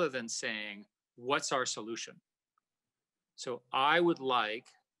rather than saying, what's our solution? So I would like,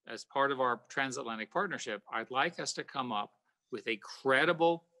 as part of our transatlantic partnership, I'd like us to come up with a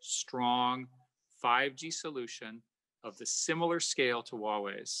credible, strong 5G solution of the similar scale to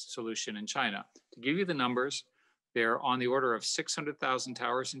Huawei's solution in China. To give you the numbers, they're on the order of 600,000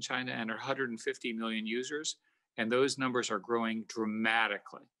 towers in China and 150 million users. And those numbers are growing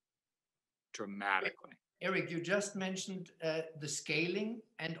dramatically. Eric, you just mentioned the scaling,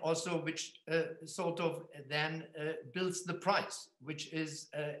 and also which sort of then builds the price, which is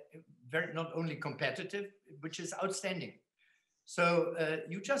very not only competitive, which is outstanding. So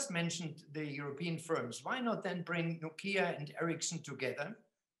you just mentioned the European firms. Why not then bring Nokia and Ericsson together,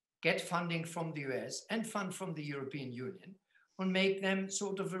 get funding from the US and fund from the European Union, and make them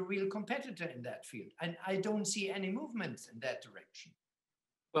sort of a real competitor in that field? And I don't see any movements in that direction.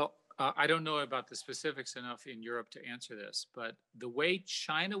 Well, I don't know about the specifics enough in Europe to answer this, but the way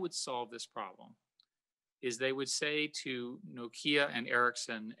China would solve this problem is they would say to Nokia and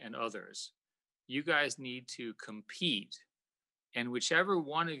Ericsson and others, you guys need to compete, and whichever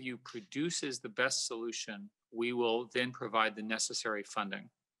one of you produces the best solution, we will then provide the necessary funding.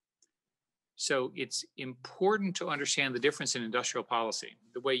 So it's important to understand the difference in industrial policy.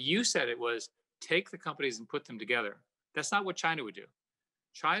 The way you said it was take the companies and put them together. That's not what China would do.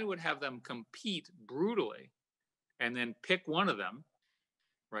 China would have them compete brutally and then pick one of them,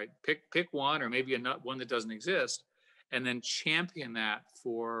 right? Pick one, or maybe one that doesn't exist, and then champion that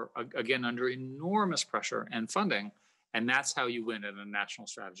for, again, under enormous pressure and funding. And that's how you win at a national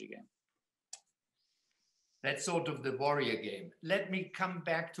strategy game. That's sort of the warrior game. Let me come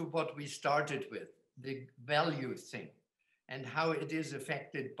back to what we started with, the value thing, and how it is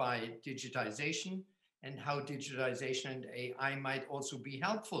affected by digitization, and how digitalization and AI might also be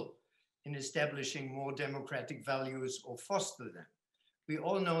helpful in establishing more democratic values or foster them. We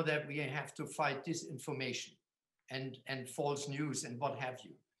all know that we have to fight disinformation and false news and what have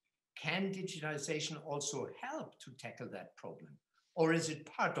you. Can digitalization also help to tackle that problem? Or is it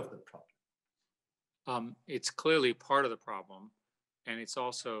part of the problem? It's clearly part of the problem, and it's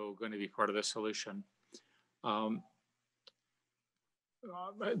also going to be part of the solution.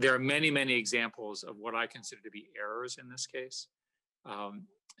 There are many, many examples of what I consider to be errors in this case.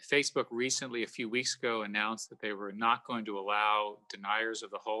 Facebook recently, a few weeks ago, announced that they were not going to allow deniers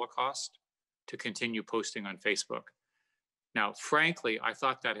of the Holocaust to continue posting on Facebook. Now, frankly, I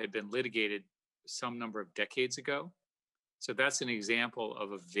thought that had been litigated some number of decades ago. So that's an example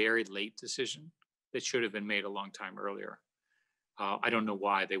of a very late decision that should have been made a long time earlier. I don't know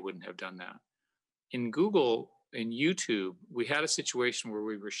why they wouldn't have done that. In Google, in YouTube, we had a situation where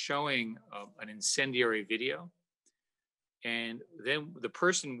we were showing an incendiary video, and then the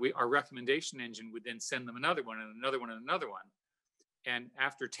person, our recommendation engine would then send them another one and another one and another one. And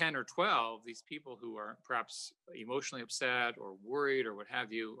after 10 or 12, these people who are perhaps emotionally upset or worried or what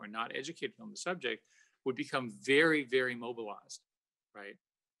have you, or not educated on the subject, would become very, very mobilized, right?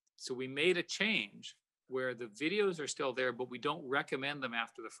 So we made a change where the videos are still there, but we don't recommend them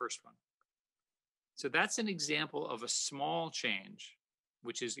after the first one. So that's an example of a small change,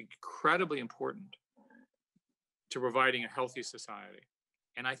 which is incredibly important to providing a healthy society.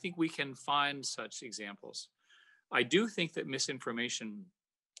 And I think we can find such examples. I do think that misinformation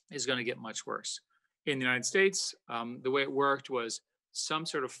is going to get much worse. In the United States, the way it worked was some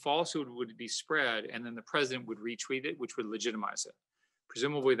sort of falsehood would be spread, and then the president would retweet it, which would legitimize it.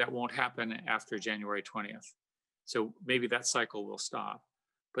 Presumably, that won't happen after January 20th. So maybe that cycle will stop.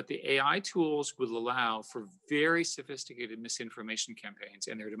 But the AI tools will allow for very sophisticated misinformation campaigns,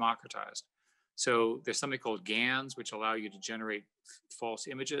 and they're democratized. So there's something called GANs, which allow you to generate false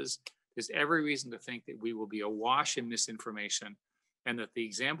images. There's every reason to think that we will be awash in misinformation, and that the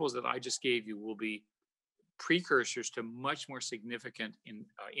examples that I just gave you will be precursors to much more significant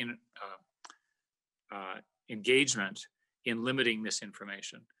engagement in limiting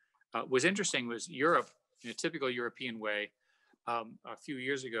misinformation. What's interesting was Europe, in a typical European way, a few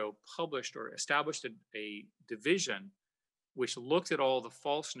years ago, published or established a division which looked at all the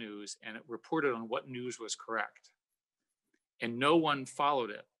false news and it reported on what news was correct. And no one followed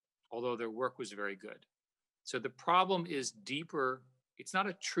it, although their work was very good. So the problem is deeper. It's not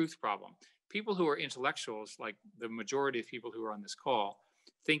a truth problem. People who are intellectuals, like the majority of people who are on this call,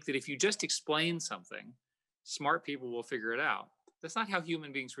 think that if you just explain something, smart people will figure it out. That's not how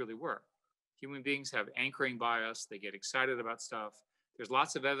human beings really work. Human beings have anchoring bias. They get excited about stuff. There's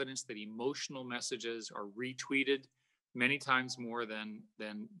lots of evidence that emotional messages are retweeted many times more than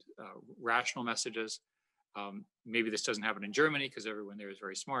rational messages. Maybe this doesn't happen in Germany because everyone there is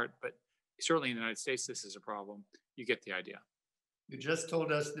very smart, but certainly in the United States, this is a problem. You get the idea. You just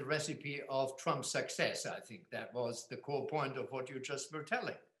told us the recipe of Trump's success. I think that was the core point of what you just were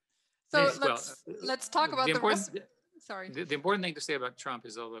telling. So Yes. let's talk about sorry. The important thing to say about Trump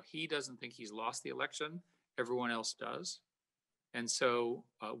is, although he doesn't think he's lost the election, everyone else does. And so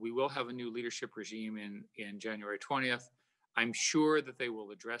we will have a new leadership regime in January 20th. I'm sure that they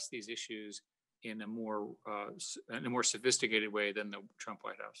will address these issues in a more sophisticated way than the Trump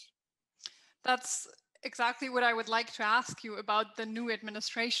White House. That's exactly what I would like to ask you about the new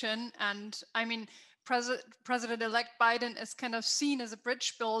administration. And I mean, President-elect Biden is kind of seen as a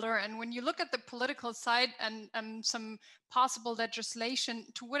bridge builder. And when you look at the political side and some possible legislation,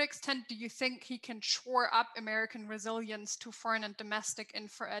 to what extent do you think he can shore up American resilience to foreign and domestic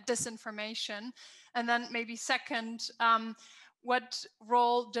disinformation? And then maybe second, what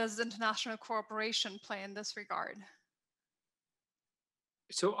role does international cooperation play in this regard?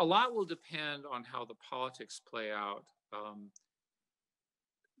 So a lot will depend on how the politics play out.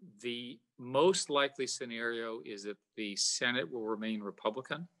 The most likely scenario is that the Senate will remain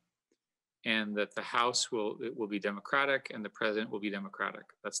Republican and that the House will be Democratic and the president will be Democratic.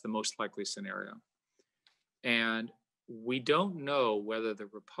 That's the most likely scenario. And we don't know whether the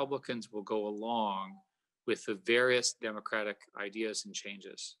Republicans will go along with the various Democratic ideas and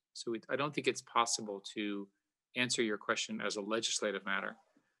changes. So I don't think it's possible to answer your question as a legislative matter.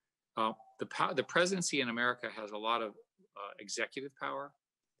 The presidency in America has a lot of executive power.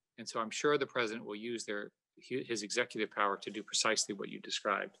 And so I'm sure the president will use his executive power to do precisely what you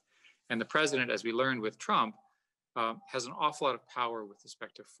described. And the president, as we learned with Trump, has an awful lot of power with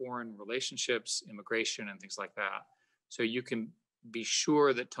respect to foreign relationships, immigration, and things like that. So you can be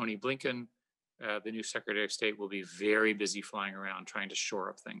sure that Tony Blinken, the new Secretary of State, will be very busy flying around trying to shore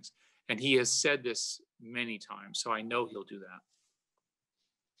up things. And he has said this many times, so I know he'll do that.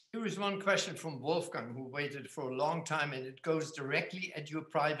 Here is one question from Wolfgang, who waited for a long time, and it goes directly at your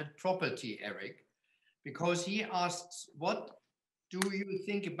private property, Eric, because he asks, what do you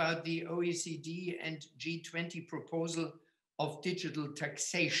think about the OECD and G20 proposal of digital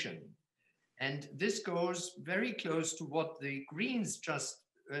taxation? And this goes very close to what the Greens just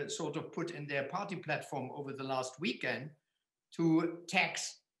sort of put in their party platform over the last weekend, to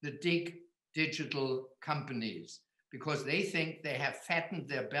tax the digital companies, because they think they have fattened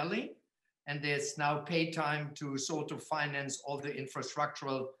their belly and there's now pay time to sort of finance all the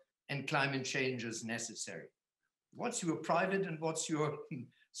infrastructural and climate changes necessary. What's your private and what's your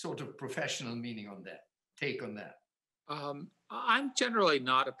sort of professional meaning on that, take on that? I'm generally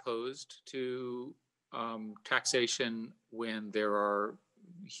not opposed to taxation when there are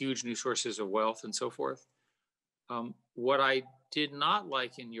huge new sources of wealth and so forth. What I did not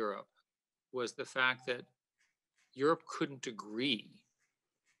like in Europe was the fact that Europe couldn't agree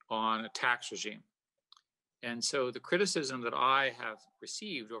on a tax regime. And so the criticism that I have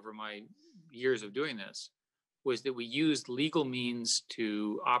received over my years of doing this was that we used legal means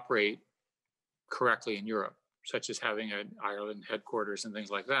to operate correctly in Europe, such as having an Ireland headquarters and things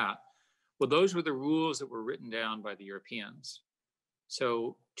like that. Well, those were the rules that were written down by the Europeans.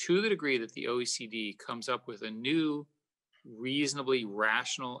 So to the degree that the OECD comes up with a new, reasonably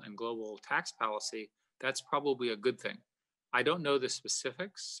rational and global tax policy, that's probably a good thing. I don't know the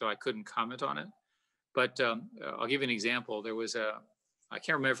specifics, so I couldn't comment on it. But I'll give you an example. There was a I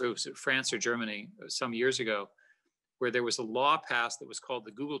can't remember if it was France or Germany some years ago, where there was a law passed that was called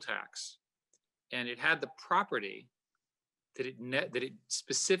the Google tax. And it had the property that it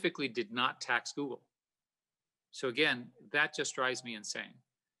specifically did not tax Google. So again, that just drives me insane.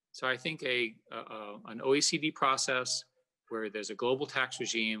 So I think an OECD process where there's a global tax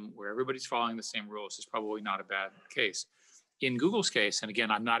regime where everybody's following the same rules is probably not a bad case. In Google's case, and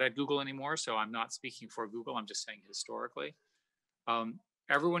again, I'm not at Google anymore, so I'm not speaking for Google, I'm just saying historically,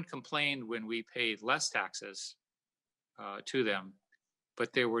 everyone complained when we paid less taxes to them,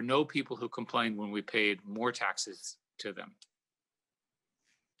 but there were no people who complained when we paid more taxes to them.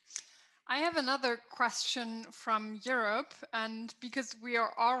 I have another question from Europe, and because we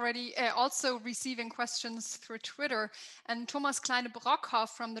are already also receiving questions through Twitter, and Thomas Kleine-Brockhoff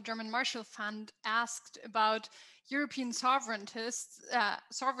from the German Marshall Fund asked about European sovereigntists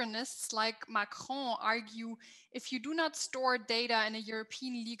like Macron argue, if you do not store data in a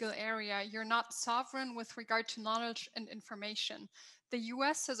European legal area, you're not sovereign with regard to knowledge and information. The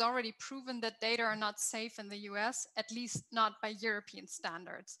US has already proven that data are not safe in the US, at least not by European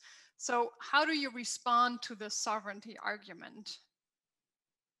standards. So how do you respond to the sovereignty argument?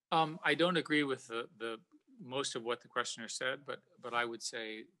 I don't agree with the most of what the questioner said, but I would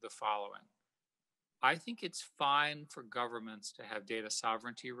say the following. I think it's fine for governments to have data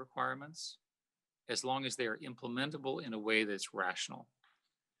sovereignty requirements as long as they are implementable in a way that's rational.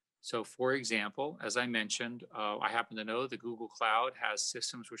 So for example, as I mentioned, I happen to know the Google Cloud has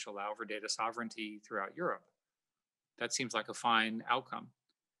systems which allow for data sovereignty throughout Europe. That seems like a fine outcome.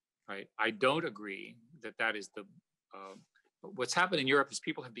 Right. I don't agree that that is the, what's happened in Europe is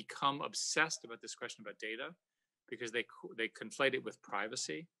people have become obsessed about this question about data because they conflate it with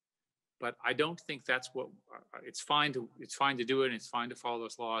privacy. But I don't think that's what, it's fine to do it, and it's fine to follow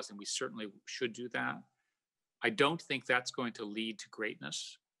those laws, and we certainly should do that. I don't think that's going to lead to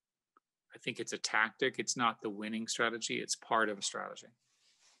greatness. I think it's a tactic. It's not the winning strategy. It's part of a strategy.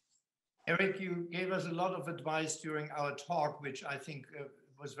 Eric, you gave us a lot of advice during our talk, which I think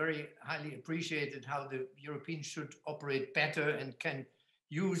was very highly appreciated, how the Europeans should operate better and can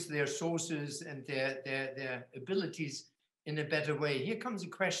use their sources and their abilities in a better way. Here comes a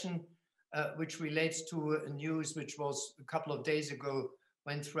question which relates to a news which was a couple of days ago,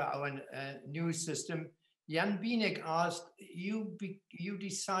 went through our news system. Jan Binek asked, you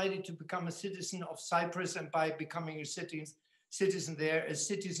decided to become a citizen of Cyprus, and by becoming a citizen there, a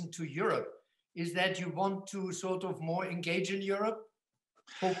citizen to Europe. Is that you want to sort of more engage in Europe?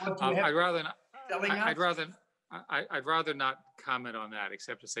 I'd rather not comment on that,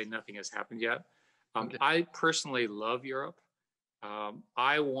 except to say nothing has happened yet. Okay. I personally love Europe.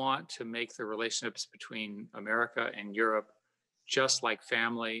 I want to make the relationships between America and Europe just like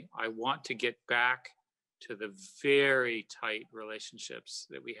family. I want to get back to the very tight relationships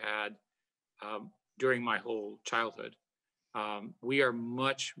that we had during my whole childhood. We are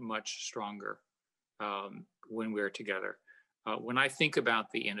much, much stronger when we're together. When I think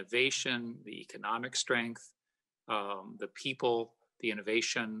about the innovation, the economic strength, the people, the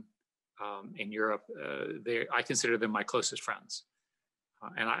innovation in Europe, I consider them my closest friends.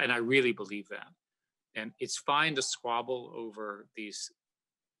 And I really believe that. And it's fine to squabble over these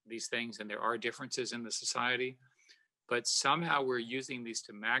things, and there are differences in the society, but somehow we're using these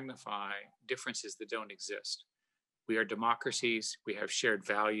to magnify differences that don't exist. We are democracies, we have shared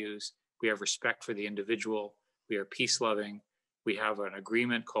values, we have respect for the individual, we are peace-loving, we have an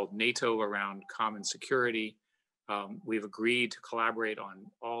agreement called NATO around common security. We've agreed to collaborate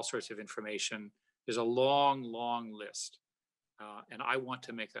on all sorts of information. There's a long, long list, and I want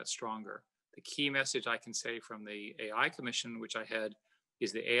to make that stronger. The key message I can say from the AI Commission, which I head,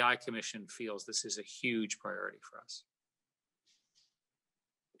 is the AI Commission feels this is a huge priority for us.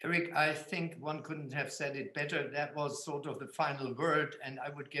 Eric, I think one couldn't have said it better. That was sort of the final word, and I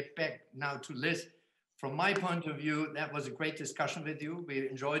would get back now to Liz. From my point of view, that was a great discussion with you. We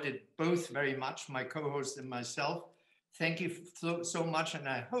enjoyed it both very much, my co-host and myself. Thank you so much, and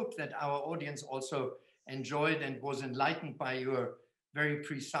I hope that our audience also enjoyed and was enlightened by your very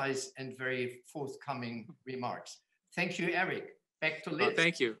precise and very forthcoming remarks. Thank you, Eric. Back to Liz.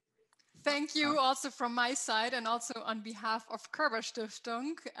 Thank you. Thank you also from my side, and also on behalf of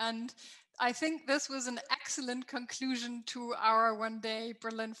Körber-Stiftung. And I think this was an excellent conclusion to our one-day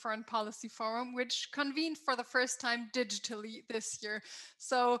Berlin Foreign Policy Forum, which convened for the first time digitally this year.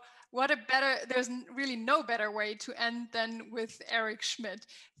 So there's really no better way to end than with Eric Schmidt.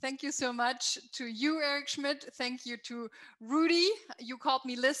 Thank you so much to you, Eric Schmidt. Thank you to Rudy. You called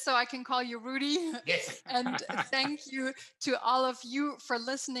me Liz, so I can call you Rudy. Yes. And thank you to all of you for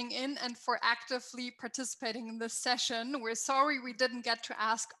listening in and for actively participating in this session. We're sorry we didn't get to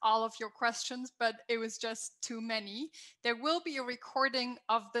ask all of your questions, but it was just too many. There will be a recording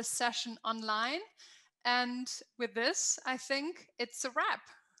of this session online. And with this, I think it's a wrap.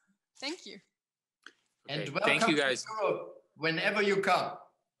 Thank you. And Okay. welcome Thank you, guys. to Europe whenever you come.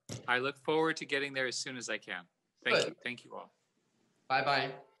 I look forward to getting there as soon as I can. Thank you. Thank you all.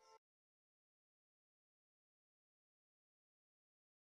 Bye-bye.